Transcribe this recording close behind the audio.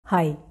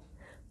Hi,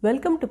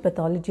 welcome to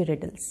Pathology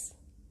Riddles.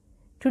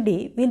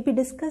 Today we'll be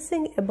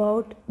discussing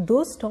about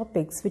those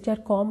topics which are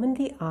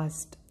commonly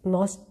asked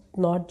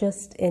not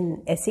just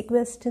in essay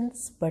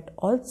questions but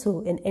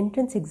also in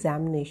entrance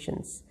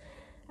examinations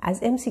as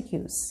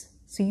MCQs.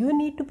 So you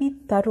need to be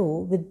thorough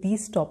with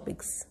these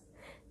topics.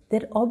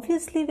 There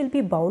obviously will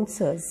be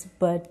bouncers,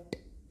 but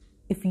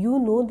if you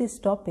know these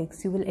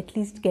topics, you will at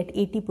least get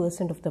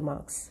 80% of the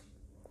marks.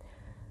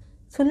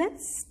 So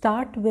let's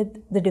start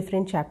with the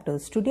different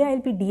chapters. Today I'll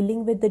be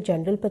dealing with the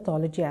general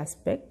pathology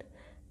aspect,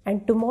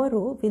 and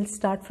tomorrow we'll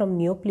start from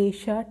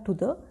neoplasia to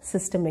the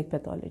systemic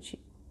pathology.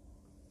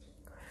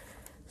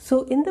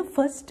 So in the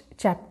first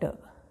chapter,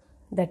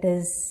 that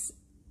is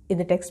in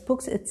the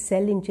textbooks, it's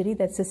cell injury,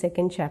 that's the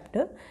second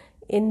chapter.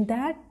 In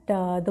that,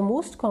 the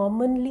most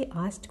commonly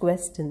asked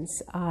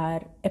questions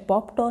are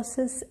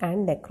apoptosis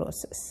and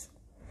necrosis.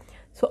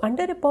 So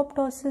under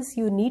apoptosis,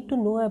 you need to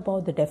know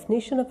about the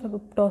definition of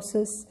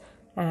apoptosis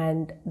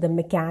and the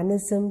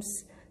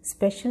mechanisms,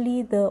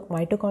 especially the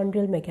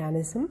mitochondrial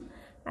mechanism,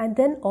 and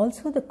then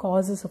also the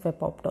causes of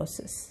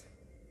apoptosis.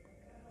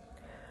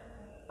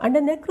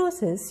 Under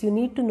necrosis, you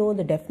need to know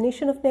the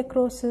definition of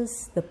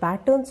necrosis, the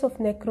patterns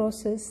of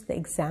necrosis, the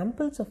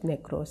examples of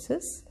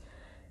necrosis,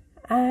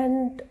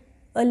 and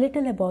a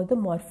little about the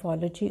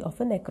morphology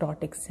of a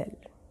necrotic cell.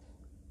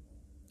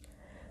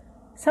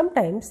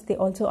 Sometimes they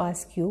also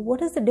ask you what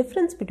is the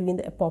difference between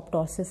the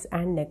apoptosis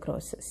and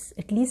necrosis.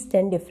 At least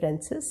 10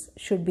 differences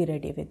should be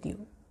ready with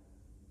you.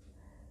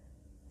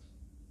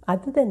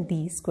 Other than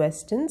these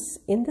questions,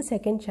 in the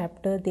second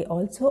chapter they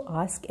also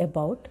ask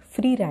about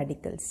free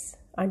radicals.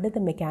 Under the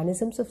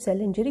mechanisms of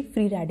cell injury,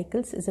 free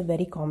radicals is a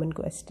very common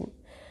question.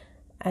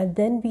 And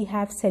then we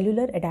have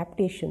cellular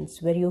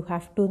adaptations, where you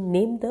have to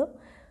name the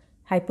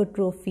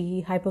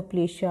hypertrophy,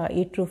 hyperplasia,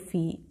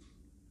 atrophy,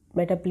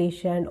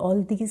 metaplasia, and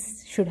all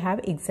these should have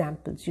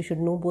examples. You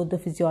should know both the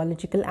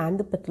physiological and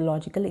the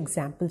pathological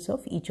examples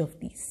of each of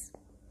these.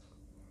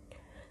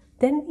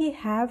 Then we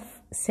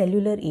have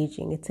cellular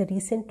aging. It's a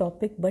recent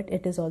topic, but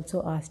it is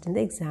also asked in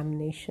the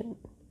examination.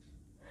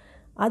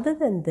 Other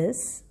than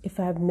this, if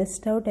I have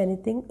missed out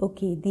anything,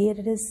 okay, there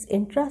is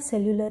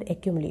intracellular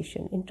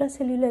accumulation.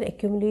 Intracellular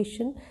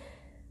accumulation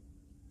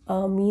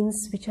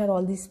means which are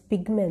all these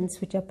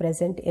pigments which are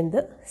present in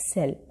the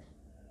cell.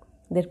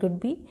 There could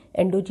be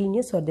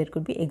endogenous or there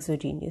could be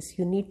exogenous.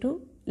 You need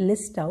to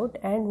list out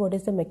and what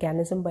is the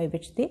mechanism by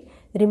which they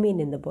remain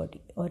in the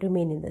body or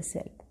remain in the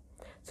cell.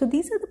 So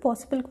these are the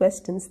possible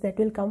questions that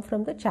will come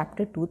from the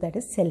chapter 2, that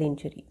is cell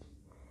injury.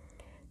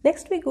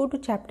 Next we go to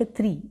chapter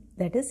 3,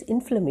 that is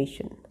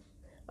inflammation.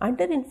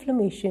 Under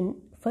inflammation,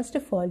 first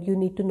of all, you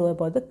need to know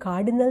about the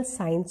cardinal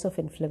signs of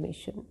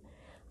inflammation.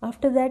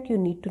 After that, you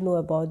need to know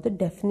about the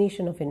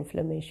definition of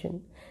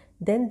inflammation.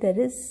 Then there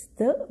is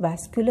the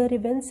vascular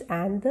events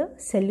and the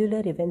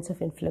cellular events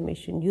of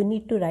inflammation. You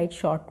need to write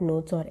short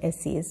notes or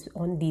essays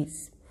on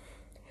these.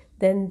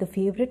 Then the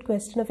favorite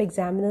question of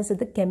examiners is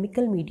the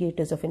chemical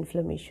mediators of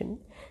inflammation.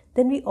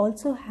 Then we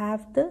also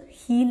have the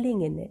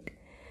healing in it.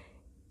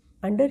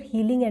 Under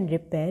healing and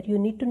repair, you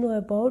need to know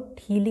about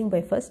healing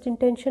by first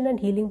intention and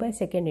healing by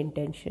second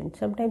intention.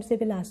 Sometimes they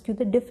will ask you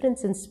the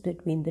differences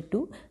between the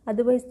two.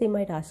 Otherwise, they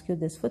might ask you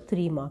this for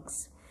 3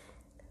 marks.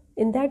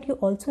 In that, you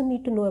also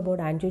need to know about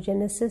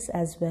angiogenesis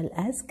as well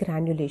as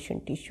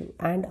granulation tissue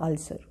and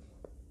ulcer.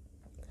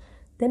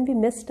 Then we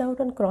missed out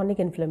on chronic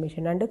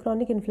inflammation. Under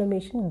chronic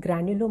inflammation,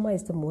 granuloma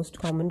is the most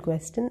common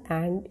question,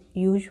 and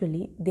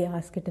usually they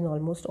ask it in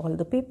almost all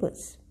the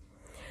papers.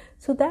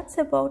 So that's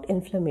about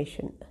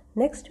inflammation.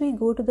 Next we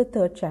go to the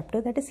third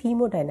chapter, that is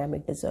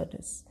hemodynamic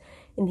disorders.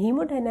 In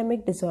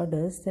hemodynamic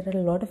disorders, there are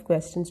a lot of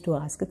questions to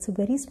ask. It's a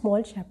very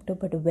small chapter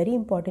but a very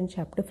important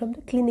chapter from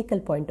the clinical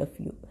point of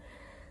view.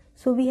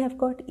 So we have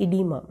got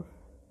edema.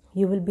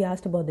 You will be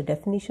asked about the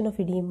definition of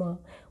edema,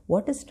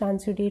 what is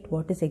transudate,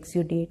 what is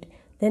exudate.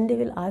 Then they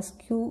will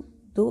ask you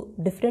the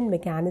different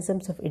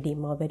mechanisms of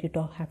edema, where you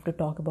have to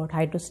talk about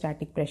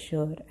hydrostatic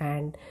pressure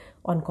and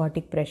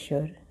oncotic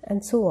pressure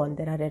and so on.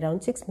 There are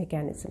around 6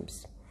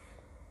 mechanisms.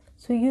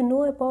 So you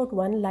know about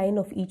one line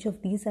of each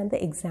of these and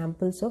the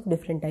examples of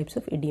different types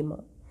of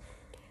edema.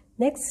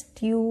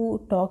 Next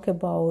you talk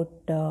about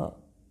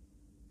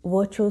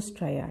Virchow's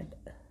triad.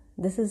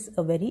 This is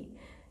a very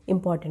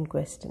important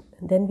question.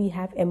 Then we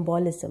have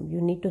embolism. You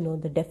need to know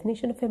the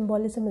definition of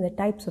embolism and the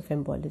types of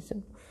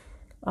embolism.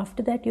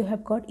 After that you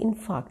have got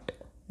infarct,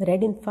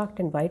 red infarct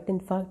and white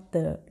infarct,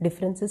 the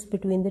differences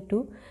between the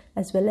two,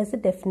 as well as the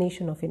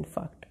definition of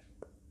infarct.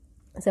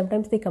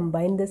 Sometimes they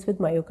combine this with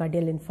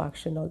myocardial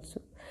infarction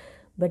also,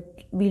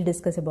 but we'll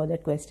discuss about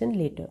that question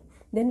later.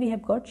 Then we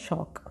have got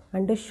shock.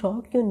 Under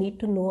shock, you need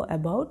to know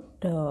about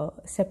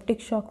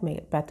septic shock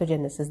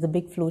pathogenesis, the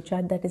big flow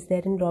chart that is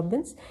there in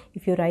Robbins.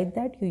 If you write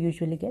that, you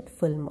usually get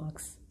full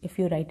marks if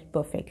you write it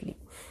perfectly.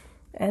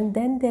 And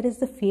then there is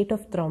the fate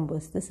of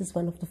thrombus. This is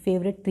one of the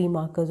favorite 3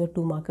 markers or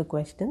 2 marker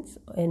questions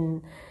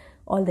in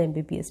all the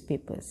MBBS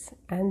papers.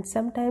 And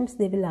sometimes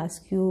they will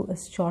ask you a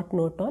short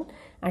note on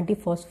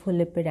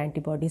antiphospholipid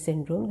antibody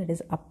syndrome, that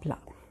is APLA.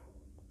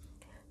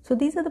 So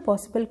these are the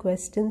possible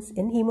questions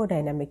in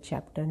hemodynamic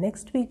chapter.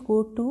 Next we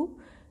go to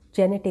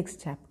genetics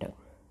chapter.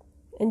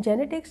 In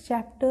genetics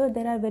chapter,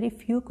 there are very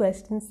few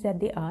questions that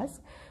they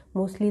ask,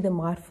 mostly the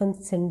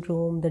Marfan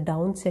syndrome, the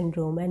Down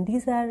syndrome, and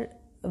these are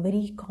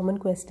very common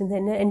questions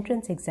in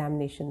entrance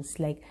examinations,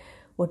 like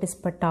what is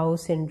Patau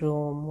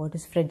syndrome, what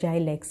is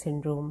Fragile X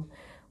syndrome,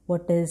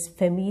 what is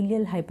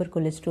familial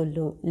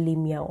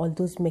hypercholesterolemia, all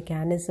those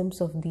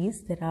mechanisms of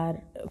these. There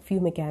are a few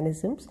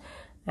mechanisms,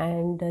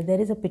 and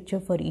there is a picture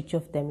for each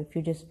of them. If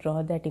you just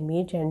draw that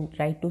image and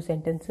write 2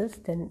 sentences,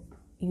 then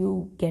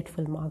you get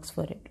full marks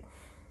for it.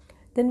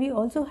 Then we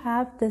also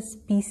have this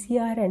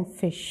PCR and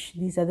FISH.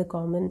 These are the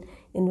common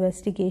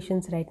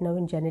investigations right now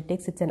in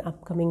genetics. It's an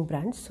upcoming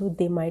branch, so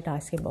they might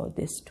ask about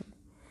this too.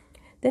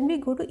 Then we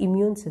go to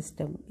immune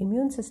system.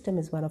 Immune system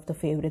is one of the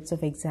favorites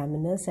of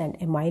examiners, and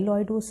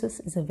amyloidosis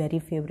is a very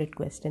favorite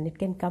question. It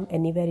can come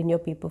anywhere in your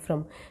paper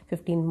from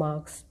 15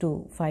 marks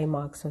to 5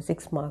 marks or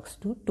 6 marks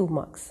to 2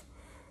 marks.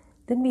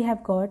 Then we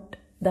have got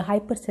the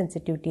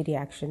hypersensitivity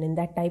reaction. In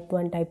that type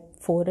 1, type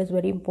 4 is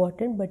very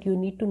important, but you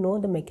need to know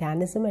the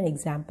mechanism and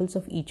examples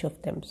of each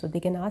of them. So they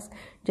can ask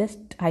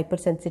just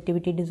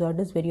hypersensitivity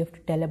disorders where you have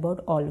to tell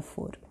about all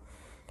 4.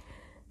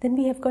 Then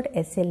we have got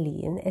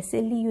SLE. In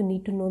SLE, you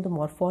need to know the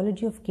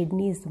morphology of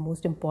kidney is the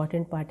most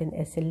important part in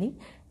SLE,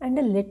 and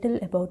a little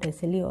about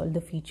SLE, all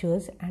the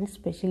features, and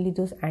especially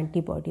those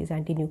antibodies,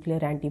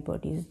 anti-nuclear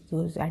antibodies.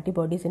 Those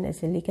antibodies in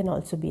SLE can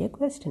also be a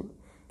question.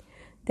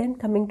 Then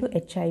coming to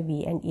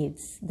HIV and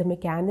AIDS, the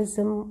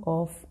mechanism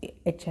of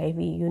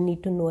HIV, you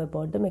need to know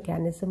about the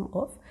mechanism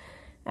of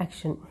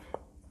action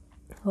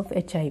of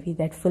HIV,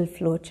 that full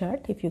flow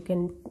chart. If you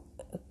can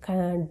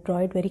draw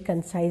it very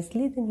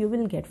concisely, then you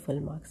will get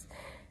full marks.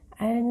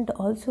 And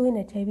also in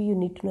HIV, you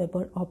need to know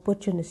about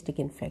opportunistic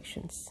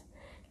infections.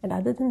 And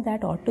other than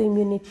that,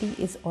 autoimmunity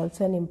is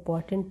also an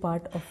important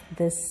part of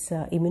this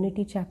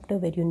immunity chapter,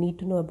 where you need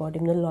to know about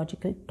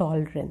immunological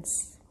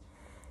tolerance.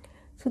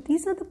 So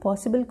these are the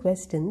possible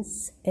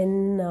questions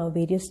in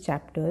various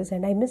chapters,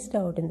 and I missed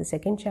out in the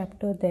second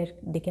chapter.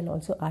 They can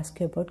also ask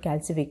you about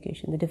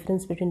calcification, the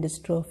difference between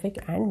dystrophic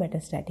and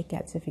metastatic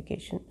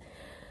calcification.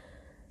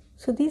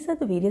 So these are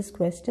the various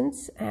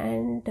questions,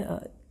 and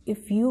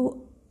if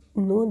you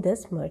know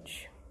this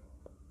much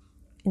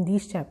in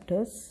these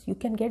chapters, you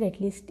can get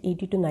at least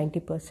 80 to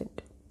 90%.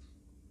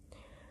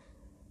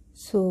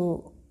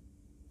 So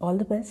all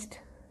the best,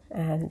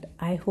 and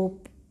I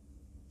hope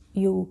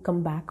you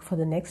come back for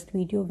the next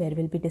video where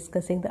we'll be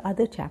discussing the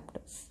other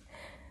chapters.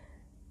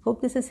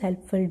 Hope this is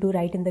helpful. Do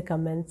write in the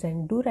comments,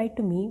 and do write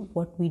to me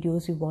what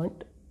videos you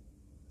want.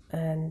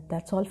 And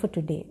that's all for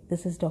today.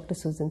 This is Dr.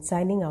 Susan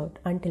signing out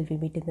until we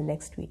meet in the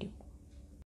next video.